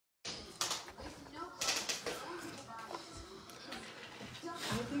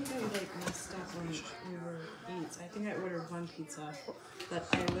Uber Eats. I think I ordered one pizza, but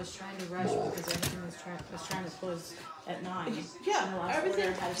I was trying to rush because everything was trying to close at 9. Yeah,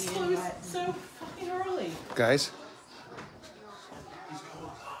 everything closed so fucking early. Guys.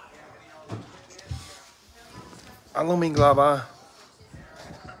 Hello, Minglaba.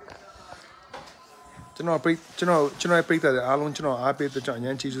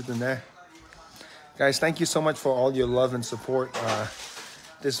 Guys, thank you so much for all your love and support.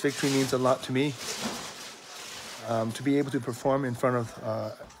 This victory means a lot to me. To be able to perform in front of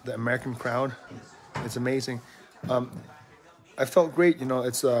the American crowd, it's amazing. I felt great. You know,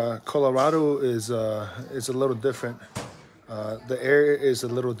 it's Colorado is a little different. The area is a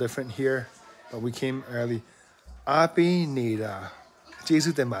little different here, but we came early. Happy Nida.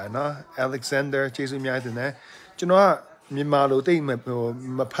 Jesus de Mana, Alexander, Jesus Miadene. Juno, Mimalo, they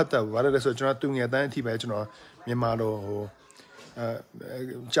Mapata, what are the Sojana doing at that Tibet, Juno, Mimalo,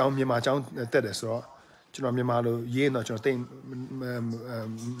 Jam Mima Jam Tedeso, Juno Mimalo, Yeno, Jotin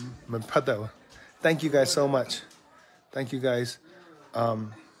Mapata. Thank you guys so much. Thank you guys.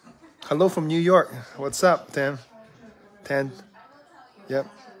 Hello from New York. What's up, Tam? 10. Yep.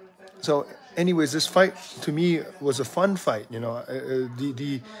 So, anyways, this fight to me was a fun fight. You know,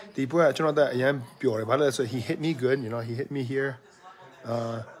 the boy, you know that I am pure, but so he hit me good. You know, he hit me here,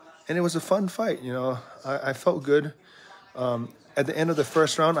 and it was a fun fight. You know, I felt good. At the end of the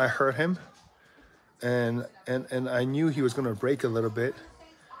first round, I hurt him, and I knew he was gonna break a little bit,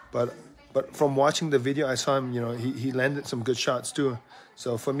 but from watching the video, I saw him. You know, he landed some good shots too.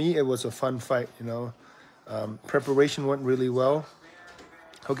 So for me, it was a fun fight. You know, preparation went really well.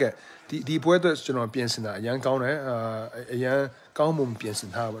 Okay. 第波都就那变成啦，人讲咧，人讲冇变成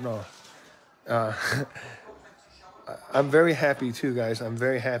他喏。I'm very happy too, guys. I'm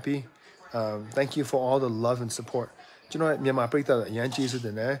very happy. Thank you for all the love and support. 就那မြန်မာပြည်သား人支持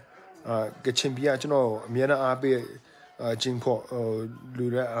的呢，个前边就那缅甸阿贝金坡路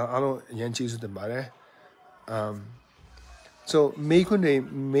咧，阿龙人支持的嘛咧。So 每个人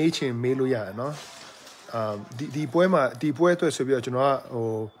每钱每路呀喏。第波嘛，第波都是比较就那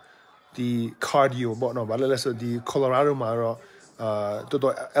the cardio, but no, but let's say the Colorado maro, to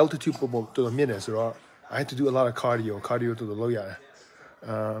the altitude to the minutes, right? I had to do a lot of cardio to the loya.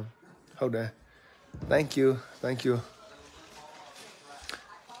 Hold on. Thank you.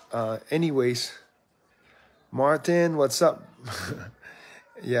 Anyways, Martin, what's up?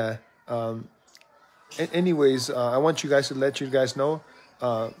 Yeah. Anyways, I want you guys to let you guys know,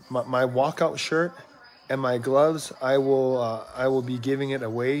 my walkout shirt and my gloves, I will be giving it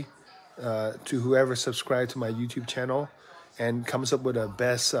away. To whoever subscribed to my YouTube channel and comes up with a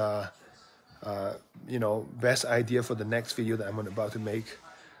best, best idea for the next video that I'm about to make.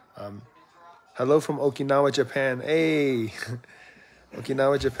 Hello from Okinawa, Japan. Hey,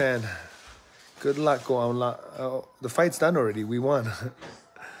 Okinawa, Japan. Good luck, go on. The fight's done already. We won.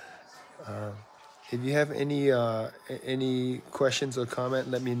 If you have any questions or comment,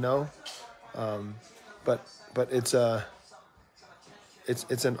 let me know. But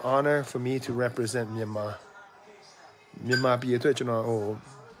it's an honor for me to represent Myanmar. Myanmar ပြည်အတွက်ကျွန်တော်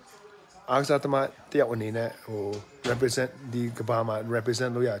အားကစားသမားတယောက်အနေနဲ့represent ဒီကမ္ဘာမှာ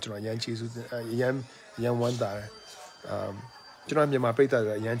represent လို့ရကျွန်တော်အရန်ကျေးဇူးအရန်ဝမ်းသာတယ်ကျွန်တော်မြန်မာပြည်သား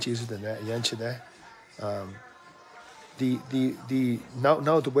တွေအရန်ကျေးဇူးတင်တယ်အရန်ချစ်တယ်ဒီ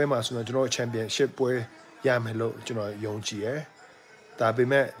နောက်တစ်ပွဲမှာဆိုတော့ကျွန်တော် championship ပွဲရမယ်လို့ကျွန်တော်ယုံကြည်တယ်ဒါပေ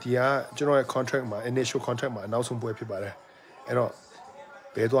မဲ့ဒီကကျွန်တော်ရဲ့ contract မှာ initial contract မှာနောက်ဆုံးပွဲဖြစ်ပါတယ်အဲ့တော့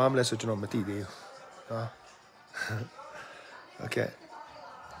ဘယ်သွားမလဲဆိုကျွန်တော်မသိသေးဘူးနော် Okay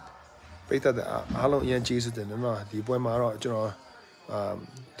ပိတ်တဲ့အားလုံးအရင်ကျေးဇူးတင်တယ်နော်ဒီပွဲမှာတော့ကျွန်တော်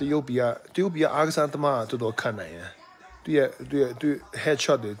တရုတ်ပြည်အားကစားသမားတော်တော်ခံနိုင်တယ်သူ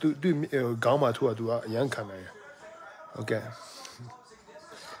headshot တွေသူခေါင်းမှာထိုးတာသူကအရင်ခံနိုင်တယ် Okay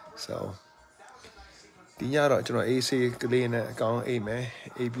so ဒီညတော့ကျွန်တော် AC ကလေးနဲ့အကောင်အိတ်မယ်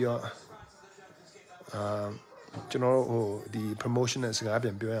အိပ်ပြီးတော့ကျွန်တော်ဒီ promotion နဲ့စကားပြ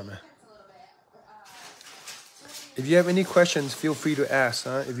န်ပြောရမယ် If you have any questions, feel free to ask.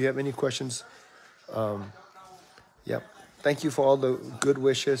 If you have any questions, yep. Thank you for all the good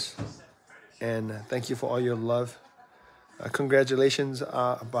wishes, and thank you for all your love. Congratulations,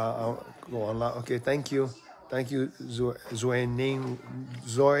 okay. Thank you,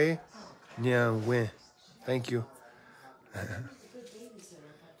 Zoe Nian Win. Thank you.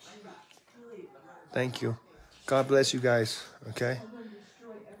 Thank you. God bless you guys. Okay.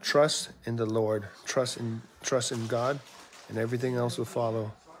 Trust in the Lord. Trust in God, and everything else will follow.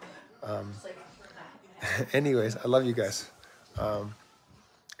 Anyways, I love you guys.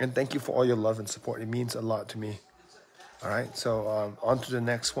 And thank you for all your love and support. It means a lot to me. All right, so on to the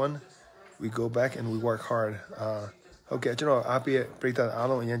next one. we go back and we work hard ဟုတ်ကဲ့ကျွန်တော်အားပေးပရိသတ်အား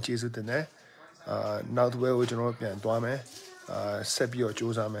လုံးအရင်ကျေးဇူးတင်တယ်နောက်တစ်ပွဲကိုကျွန်တော်ပြန်သွားမယ်ဆက်ပြီးတော့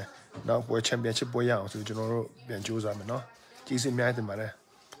ကြိုးစားမယ်နောက်ပွဲ championship ပွဲရအောင်ဆိုကျွန်တော်တို့ပြန်ကြိုးစားမယ်เนาะကျေးဇူးအများကြီးတင်ပါတယ်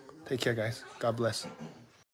Take care guys God bless